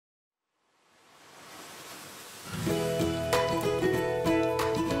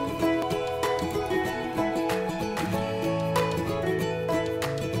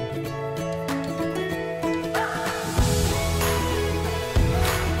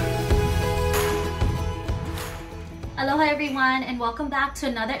Aloha everyone, and welcome back to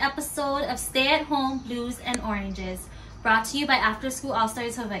another episode of Stay at Home Blues and Oranges, brought to you by After School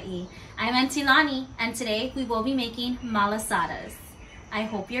All-Stars Hawaii. I'm Aunty Lani, and today we will be making malasadas. I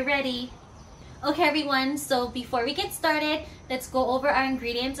hope you're ready. Okay everyone, so before we get started, let's go over our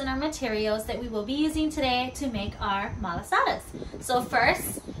ingredients and our materials that we will be using today to make our malasadas. So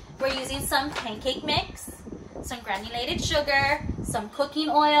first, we're using some pancake mix, some granulated sugar, some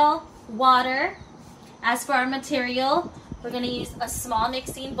cooking oil, water. As for our material, we're going to use a small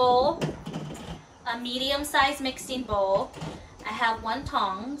mixing bowl, a medium-sized mixing bowl. I have 1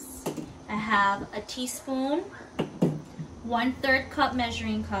 tongs. I have a teaspoon, 1/3 cup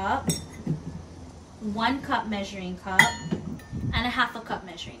measuring cup, 1 cup measuring cup, and a 1/2 cup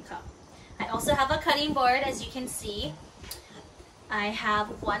measuring cup. I also have a cutting board, as you can see. I have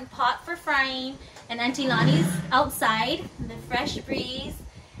 1 pot for frying, and Aunty Lani's outside in the fresh breeze.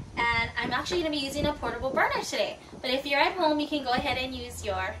 And I'm actually going to be using a portable burner today. But if you're at home, you can go ahead and use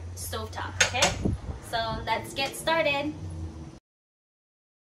your stovetop, okay? So let's get started.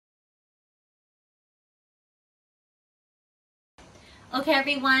 Okay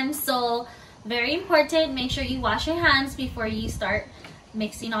everyone, so very important, make sure you wash your hands before you start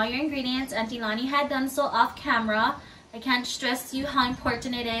mixing all your ingredients. Aunty Lani had done so off camera. I can't stress to you how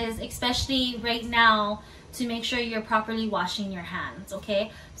important it is, especially right now, to make sure you're properly washing your hands, okay?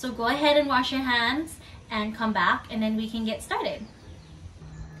 So go ahead and wash your hands and come back, and then we can get started.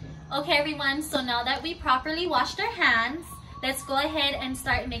 Okay everyone, so now that we properly washed our hands, let's go ahead and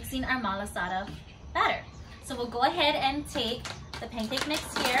start mixing our malasada batter. So we'll go ahead and take the pancake mix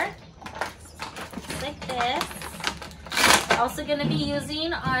here, just like this. We're also gonna be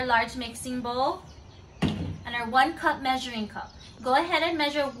using our large mixing bowl and our 1 cup measuring cup. Go ahead and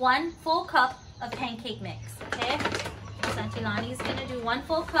measure 1 full cup of pancake mix, okay? So Aunty Lani is gonna do 1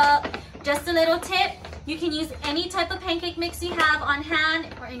 full cup. Just a little tip, you can use any type of pancake mix you have on hand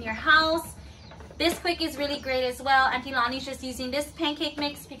or in your house. Bisquick is really great as well. Aunty Lani's just using this pancake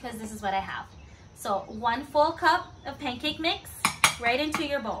mix because this is what I have. So 1 full cup of pancake mix right into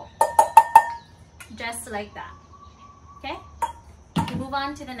your bowl, just like that, okay? We move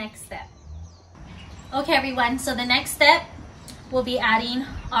on to the next step. Okay everyone, so the next step, we'll be adding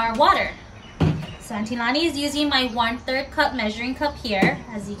our water. So Aunty Lani is using my 1/3 cup measuring cup here.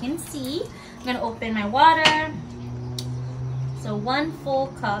 As you can see, I'm gonna open my water. So 1 full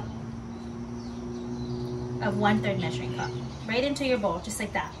cup of 1/3 measuring cup, right into your bowl, just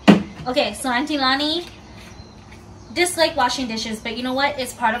like that. Okay, so Aunty Lani dislike washing dishes, but you know what?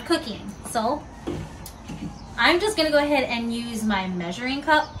 It's part of cooking. So I'm just gonna go ahead and use my measuring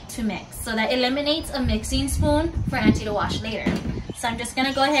cup to mix, so that eliminates a mixing spoon for Aunty to wash later. So I'm just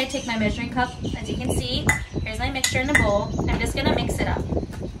gonna go ahead and take my measuring cup. As you can see, here's my mixture in the bowl. I'm just gonna mix it up.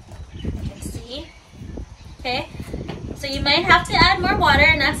 You can see, okay? So you might have to add more water,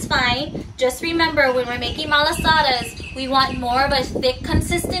 and that's fine. Just remember, when we're making malasadas, we want more of a thick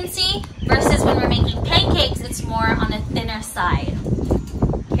consistency versus when we're making pancakes, it's more on a thinner side,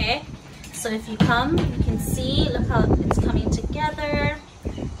 okay? So if you come, you can see, look how it's coming together.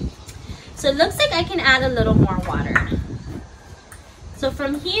 So it looks like I can add a little more water. So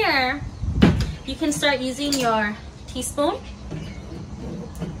from here, you can start using your teaspoon.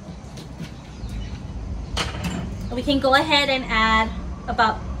 We can go ahead and add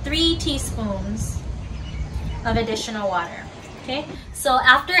about 3 teaspoons of additional water, okay? So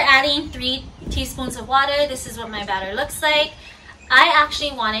after adding 3 teaspoons of water, this is what my batter looks like.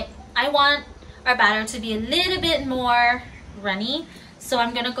 I want our batter to be a little bit more runny. So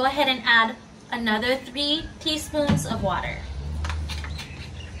I'm gonna go ahead and add another 3 teaspoons of water.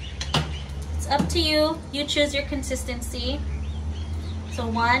 It's up to you. You choose your consistency. So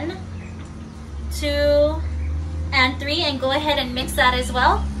 1, 2, and 3, and go ahead and mix that as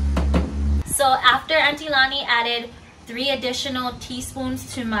well. So after Aunty Lani added 3 additional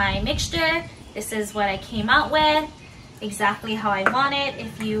teaspoons to my mixture, this is what I came out with. Exactly how I want it.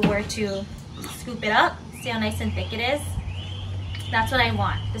 If you were to scoop it up, see how nice and thick it is? That's what I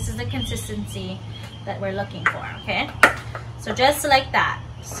want. This is the consistency that we're looking for, okay? So just like that.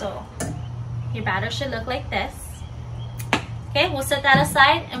 So your batter should look like this. Okay, we'll set that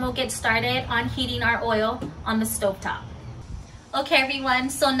aside and we'll get started on heating our oil on the stovetop. Okay everyone,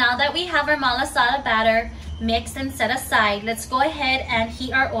 so now that we have our malasada batter mixed and set aside, let's go ahead and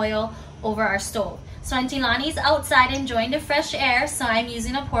heat our oil over our stove. So Aunty Lani's outside enjoying the fresh air, so I'm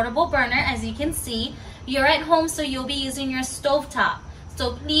using a portable burner. As you can see, you're at home, so you'll be using your stovetop.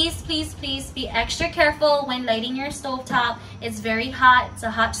 So please, please, please be extra careful when lighting your stovetop. It's very hot, it's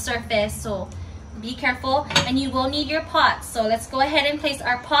a hot surface, so be careful. And you will need your pot. So let's go ahead and place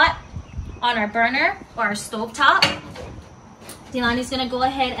our pot on our burner or our stove top. Aunty Lani's gonna go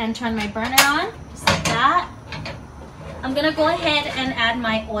ahead and turn my burner on, just like that. I'm gonna go ahead and add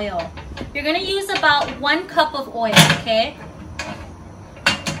my oil. You're gonna use about 1 cup of oil, okay?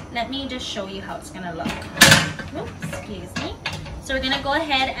 Let me just show you how it's gonna look. Oops, excuse me. So we're gonna go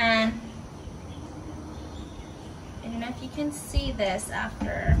ahead and, I don't know if you can see this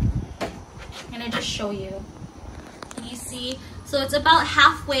after. I'm gonna just show you. You see? So it's about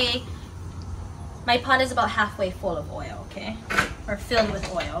halfway, my pot is about halfway full of oil, okay? Or filled with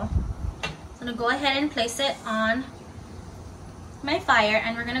oil. So I'm gonna go ahead and place it on my fire,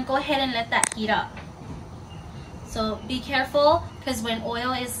 and we're gonna go ahead and let that heat up. So be careful, because when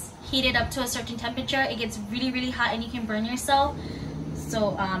oil is heated up to a certain temperature, it gets really, really hot and you can burn yourself.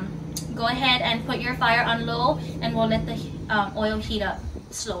 So go ahead and put your fire on low, and we'll let the oil heat up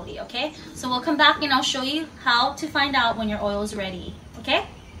slowly, okay? So we'll come back and I'll show you how to find out when your oil is ready, okay?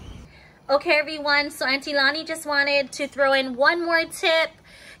 Okay everyone, so Aunty Lani just wanted to throw in one more tip.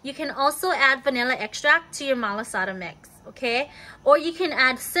 You can also add vanilla extract to your malasada mix, okay? Or you can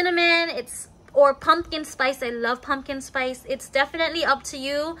add cinnamon, or pumpkin spice. I love pumpkin spice. It's definitely up to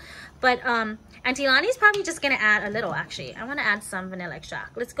you, but Aunty Lani's probably just gonna add a little. Actually, I want to add some vanilla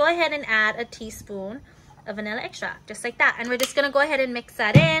extract. Let's go ahead and add a teaspoon of vanilla extract, just like that, and we're just gonna go ahead and mix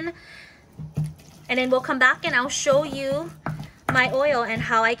that in, and then we'll come back and I'll show you my oil and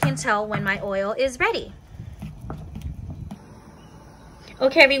how I can tell when my oil is ready.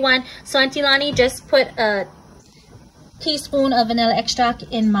 Okay everyone, so Aunty Lani just put a teaspoon of vanilla extract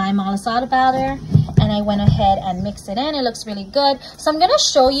in my malasada batter, and I went ahead and mixed it in. It looks really good. So I'm gonna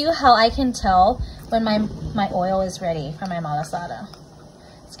show you how I can tell when my oil is ready for my malasada.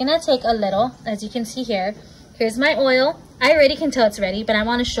 It's gonna take a little, as you can see here. Here's my oil. I already can tell it's ready, but I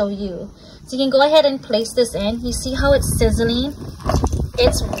want to show you. So you can go ahead and place this in. You see how it's sizzling?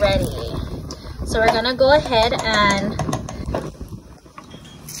 It's ready. So we're gonna go ahead and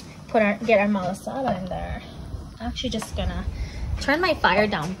get our malasada in there. I'm actually just gonna turn my fire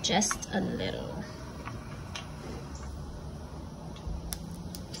down just a little.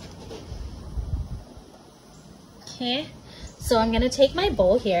 Okay, so I'm gonna take my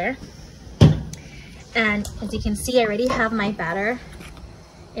bowl here, and as you can see, I already have my batter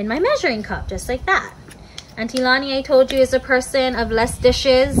in my measuring cup, just like that. Aunty Lani, I told you, is a person of less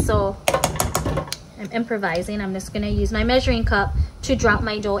dishes, so I'm improvising. I'm just gonna use my measuring cup to drop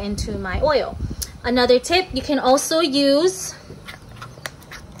my dough into my oil. Another tip, you can also use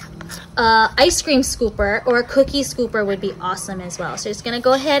ice cream scooper, or a cookie scooper would be awesome as well. So just gonna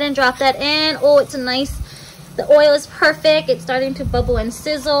go ahead and drop that in. Oh, it's a nice, the oil is perfect. It's starting to bubble and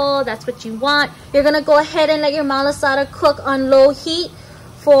sizzle. That's what you want. You're gonna go ahead and let your malasada cook on low heat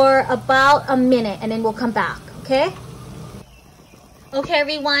for about a minute, and then we'll come back, okay? Okay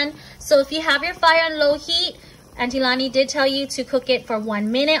everyone, so if you have your fire on low heat, Aunty Lani did tell you to cook it for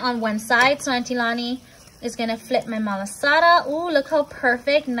 1 minute on one side. So Aunty Lani is gonna flip my malasada. Ooh, look how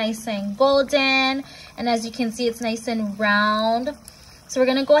perfect, nice and golden. And as you can see, it's nice and round. So we're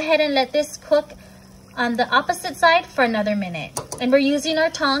gonna go ahead and let this cook on the opposite side for another minute. And we're using our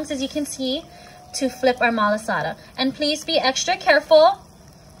tongs, as you can see, to flip our malasada. And please be extra careful,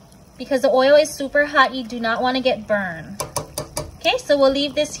 because the oil is super hot. You do not wanna get burned. Okay, so we'll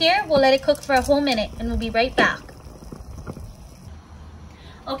leave this here. We'll let it cook for a whole minute, and we'll be right back.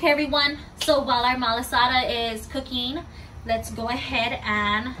 Okay everyone, so while our malasada is cooking, let's go ahead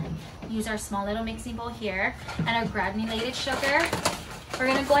and use our small little mixing bowl here and our granulated sugar. We're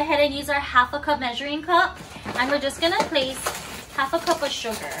gonna go ahead and use our 1/2 cup measuring cup, and we're just gonna place 1/2 cup of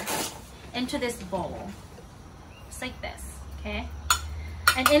sugar into this bowl, just like this, okay?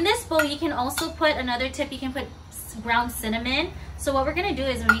 And in this bowl, you can also put, another tip, you can put ground cinnamon. So what we're gonna do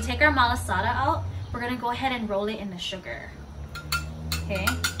is, when we take our malasada out, we're gonna go ahead and roll it in the sugar. Okay.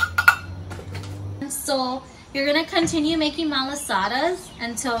 And so you're gonna continue making malasadas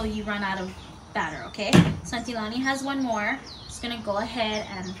until you run out of batter, okay? So Aunty Lani has one more. Just gonna go ahead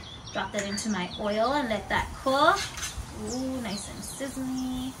and drop that into my oil and let that cook. Ooh, nice and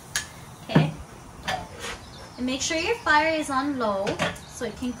sizzling. Okay. And make sure your fire is on low so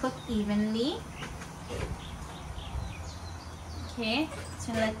it can cook evenly. Okay,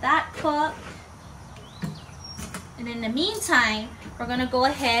 so let that cook. And in the meantime, we're gonna go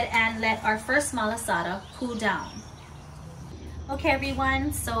ahead and let our first malasada cool down. Okay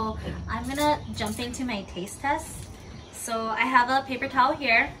everyone, so I'm gonna jump into my taste test. So I have a paper towel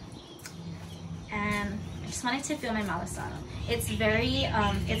here, and I just wanted to feel my malasada. It's very,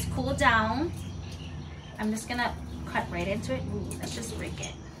 it's cooled down. I'm just gonna cut right into it. Ooh, let's just break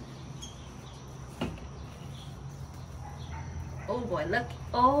it. Oh boy, look,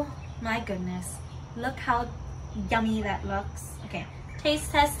 oh My goodness. Look how yummy that looks. Okay,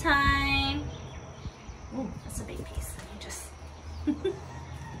 taste test time. Ooh, that's a big piece. Let me just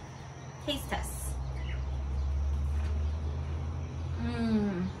taste test.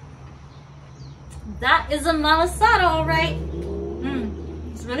 That is a malasada, all right.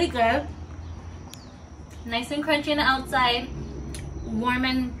 It's really good. Nice and crunchy on the outside, warm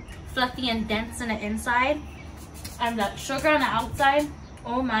and fluffy and dense on the inside, and that sugar on the outside.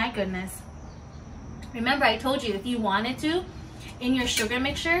 Oh my goodness. Remember, I told you if you wanted to, in your sugar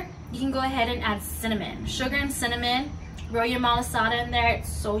mixture, you can go ahead and add cinnamon. Sugar and cinnamon, roll your malasada in there. It's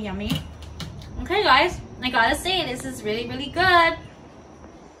so yummy. Okay guys, I gotta say, this is really, really good.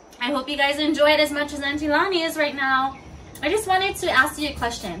 I hope you guys enjoy it as much as Aunty Lani is right now. I just wanted to ask you a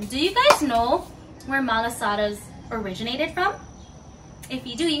question. Do you guys know where malasadas originated from? If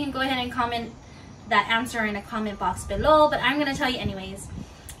you do, you can go ahead and comment that answer in the comment box below, but I'm gonna tell you anyways.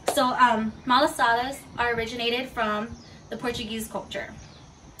 So malasadas are originated from the Portuguese culture.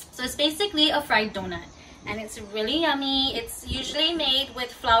 So it's basically a fried donut, and it's really yummy. It's usually made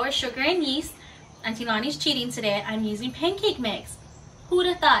with flour, sugar, and yeast. Aunty Lani's cheating today. I'm using pancake mix. Who would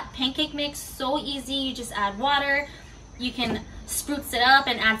have thought? Pancake mix, so easy. You just add water. You can spruce it up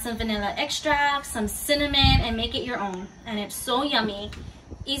and add some vanilla extract, some cinnamon, and make it your own. And it's so yummy,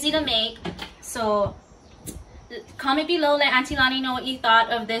 easy to make. So comment below, let Aunty Lani know what you thought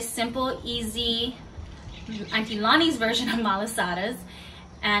of this simple, easy Aunty Lani's version of malasadas.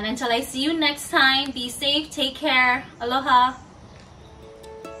 And until I see you next time, be safe, take care, aloha.